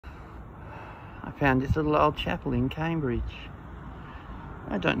I found this little old chapel in Cambridge.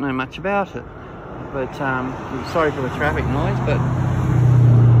 I don't know much about it, but I'm sorry for the traffic noise, but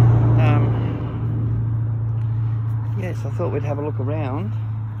yes, I thought we'd have a look around.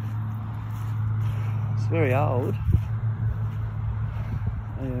 It's very old.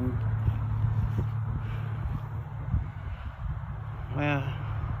 Wow,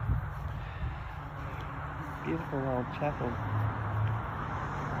 beautiful old chapel.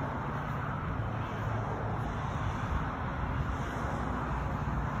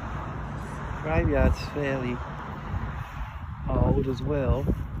 Graveyard's fairly old as well,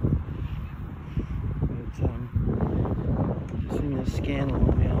 but just seen a scandal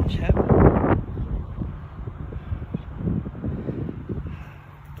on the old chapel.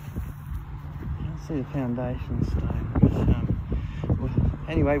 You can see the foundation stone, but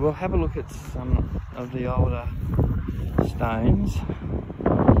anyway, we'll have a look at some of the older stones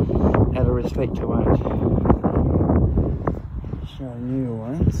out of respect. I won't show newer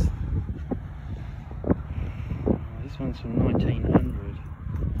ones. This one's from 1900.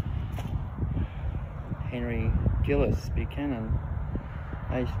 Henry Gillis Buchanan,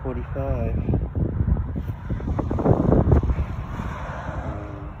 aged 45.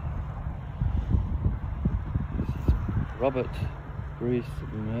 This is Robert Bruce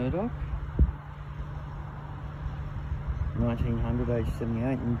Murdoch, 1900, aged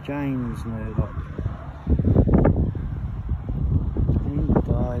 78, and James Murdoch. He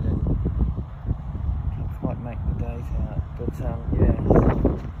died and can't quite make the date out, but yeah.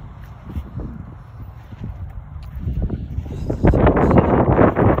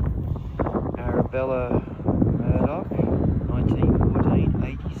 Arabella Murdoch, 1914,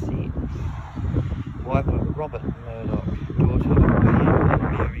 86. Wife of Robert Murdoch, daughter of William and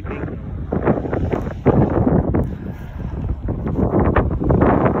Mary Bignell.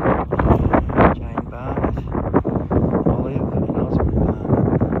 Jane Barnett, Olive and Osmond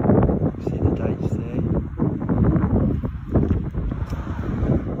Barnett. See the dates there.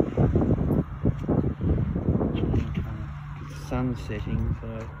 It's sun setting,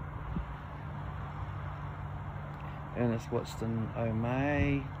 so. Ernest Watson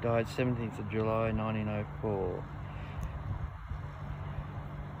O'May, died 17th of July 1904.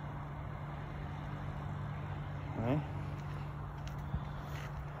 Okay.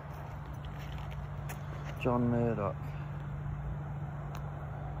 John Murdoch,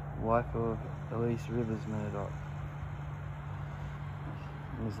 wife of Elise Rivers Murdoch.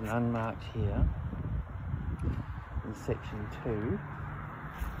 There's an unmarked here in section 2.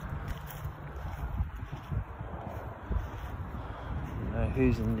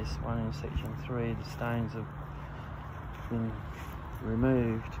 Who's in this one in section 3? The stones have been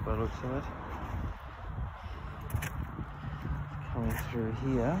removed by the looks of it. Coming through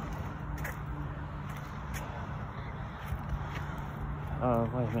here. Oh,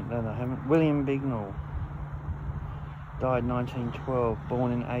 wait a minute, no, I haven't. William Bignell, died 1912,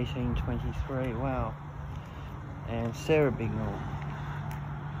 born in 1823. Wow. And Sarah Bignell,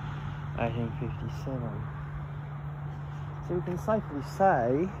 1857. So we can safely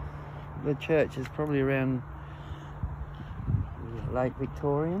say the church is probably around late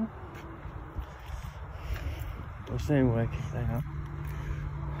Victorian. We'll soon work that out.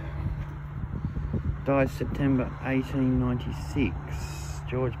 Died September 1896.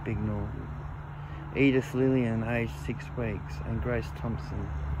 George Bignell. Edith Lillian, aged 6 weeks, and Grace Thompson.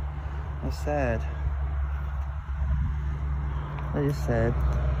 How sad. That is sad.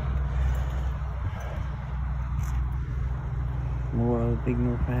 More of the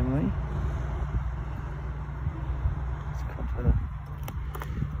Bignell family. It's got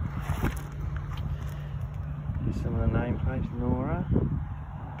some of the nameplates. Nora,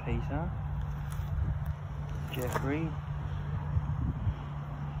 Peter, Jeffrey,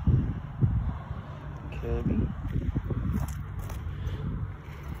 Kirby,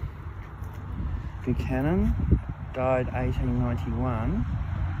 Buchanan, died 1891.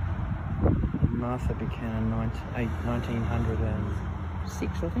 Martha Buchanan,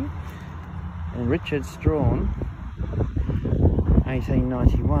 1906, I think. And Richard Strawn,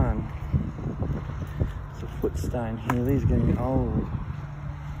 1891. It's a footstone here. These are getting old.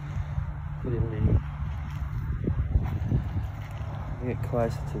 Put in the. We'll get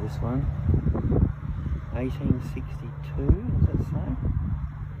closer to this one. 1862, does that say?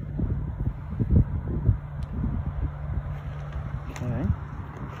 Okay.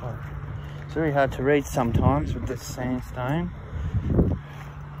 It's very hard to read sometimes with this sandstone.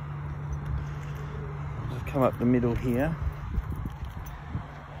 Just come up the middle here.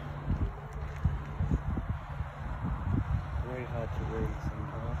 Very hard to read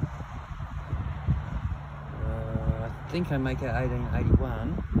sometimes. think I make out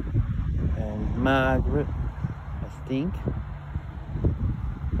 1881. And Margaret, I think.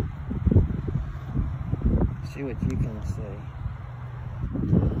 See what you can see.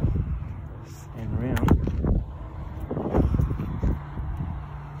 Stand around.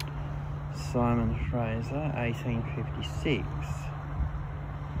 Simon Fraser, 1856.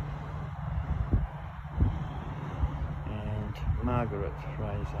 And Margaret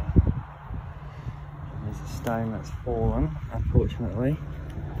Fraser. And there's a stone that's fallen, unfortunately.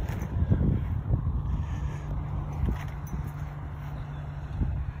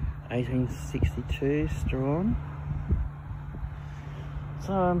 (1862) Strawn.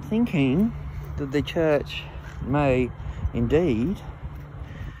 So I'm thinking that the church may indeed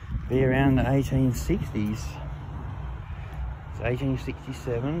be around the 1860s. It's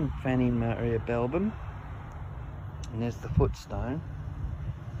 1867, Fanny Maria Belbin. And there's the footstone.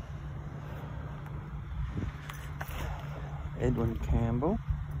 Edwin Campbell.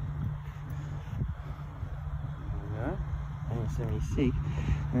 There we go. 1876.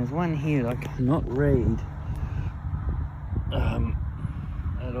 And there's one here that I cannot read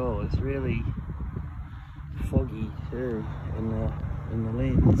at all. It's really foggy too in the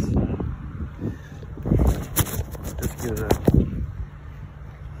lens. So just give it a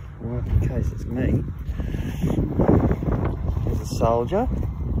wipe in case it's me. There's a soldier,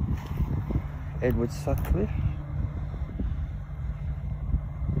 Edward Sutcliffe.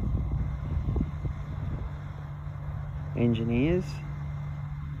 Engineers.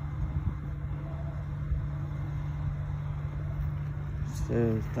 So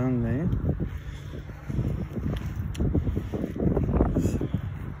it's done there.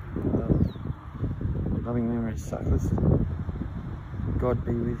 Loving memory of Sutcliffe. God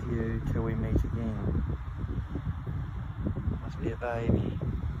be with you till we meet again. Must be a baby.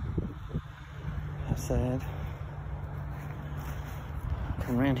 How sad.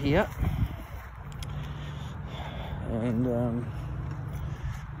 Come round here. And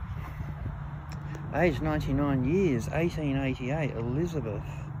age 99 years, 1888, Elizabeth.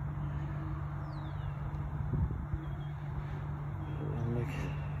 And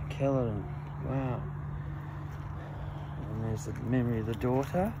McKellar, wow. And there's the memory of the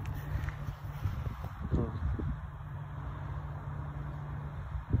daughter.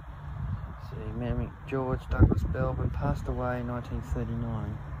 See, memory George Douglas Belbin passed away in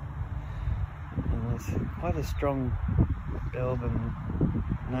 1939. And there's quite a strong Belbin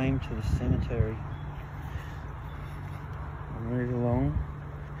name to the cemetery. I'll move along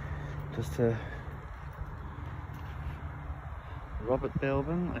just to Robert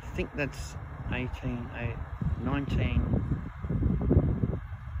Belbin. I think that's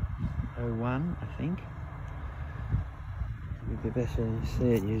 1901, I think. It'd be better to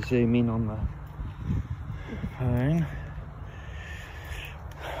see it. You zoom in on the phone.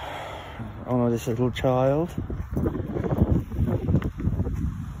 Honour this little child.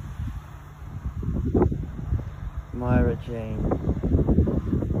 Myra Jean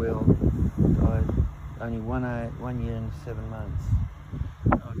Will died only 1 year and 7 months.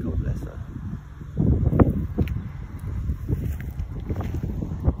 Oh, God bless her.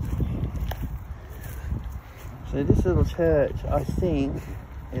 So this little church, I think,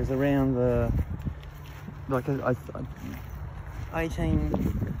 is around the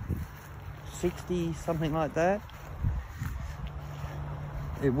 1860, something like that.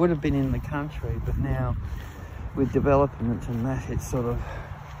 It would have been in the country, but now with development and that, it's sort of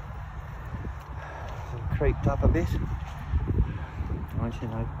creeped up a bit.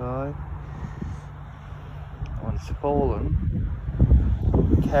 1905. Oh, it's fallen.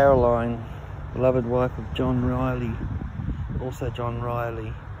 Caroline, beloved wife of John Riley, also John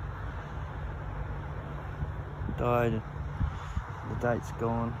Riley, died. The date's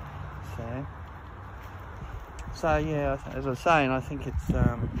gone. Sad. So yeah, as I was saying, I think it's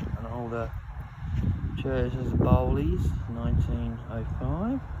an older church. As Bowley's,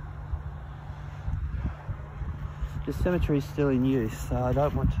 1905. The cemetery is still in use, so I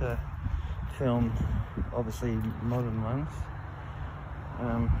don't want to film, obviously, modern ones.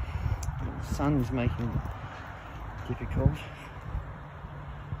 The sun's making it difficult.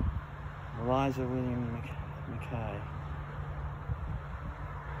 Eliza William McKay.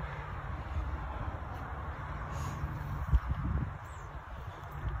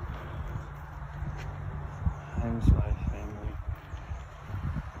 Hemsley family.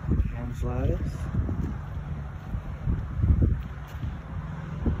 Hemsleys.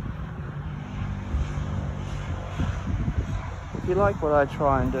 If you like what I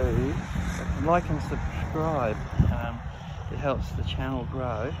try and do, like and subscribe. It helps the channel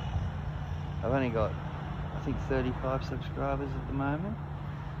grow. I've only got think 35 subscribers at the moment.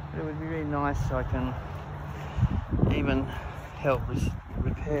 But it would be really nice so I can even help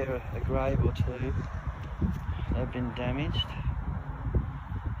repair a grave or two that have been damaged.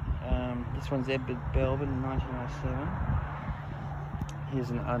 This one's Edward Belbin, 1907. Here's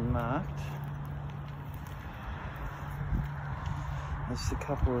an unmarked. There's a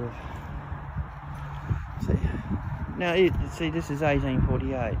couple of... Now, see, this is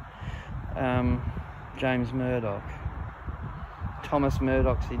 1848. James Murdoch. Thomas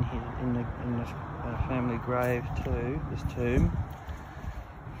Murdoch's in here, in the family grave too. This tomb.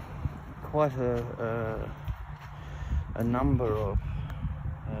 Quite a number of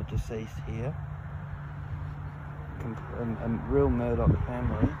deceased here. A real Murdoch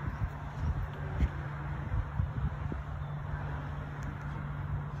family.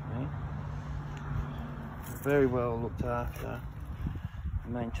 Very well looked after,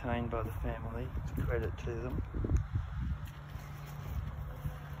 maintained by the family. It's a credit to them.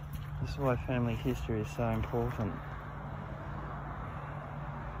 This is why family history is so important.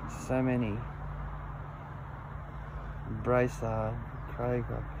 So many. Brayside, Craig.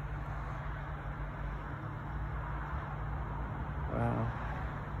 Wow.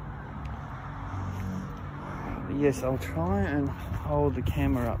 But yes, I'll try and hold the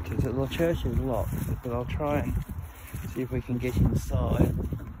camera up to it. The church is locked, but I'll try and see if we can get inside.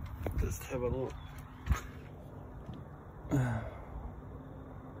 Just have a look. There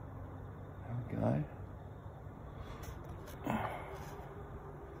we go.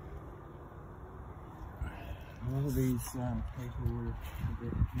 All of these people would have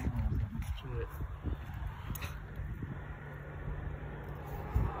cameras in this church.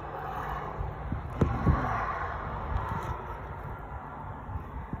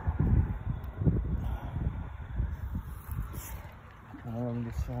 Come along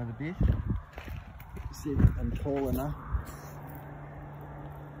this side a bit. See if I'm tall enough.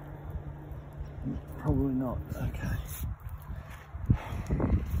 Probably not. Okay.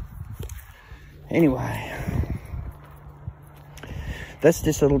 Anyway, that's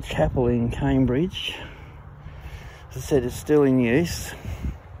this little chapel in Cambridge. As I said, it's still in use.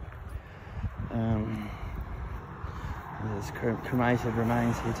 There's cremated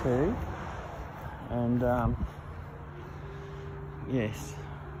remains here too. And yes,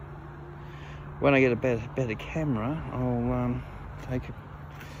 when I get a better camera, I'll take a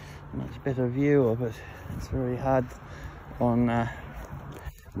much better view of it. It's very hard on my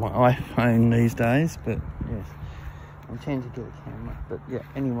iPhone these days, but yes, I intend to get a camera. But yeah,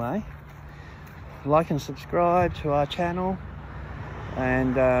 anyway, like and subscribe to our channel,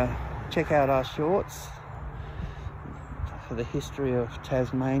 and check out our shorts for the history of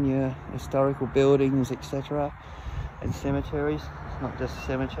Tasmania, historical buildings, etc., and cemeteries. It's not just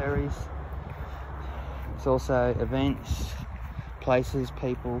cemeteries, it's also events, places,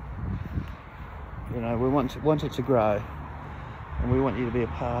 people. You know, we want it to grow, and we want you to be a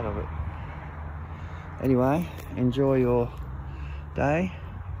part of it. Anyway, enjoy your day,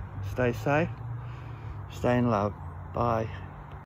 stay safe, stay in love. Bye.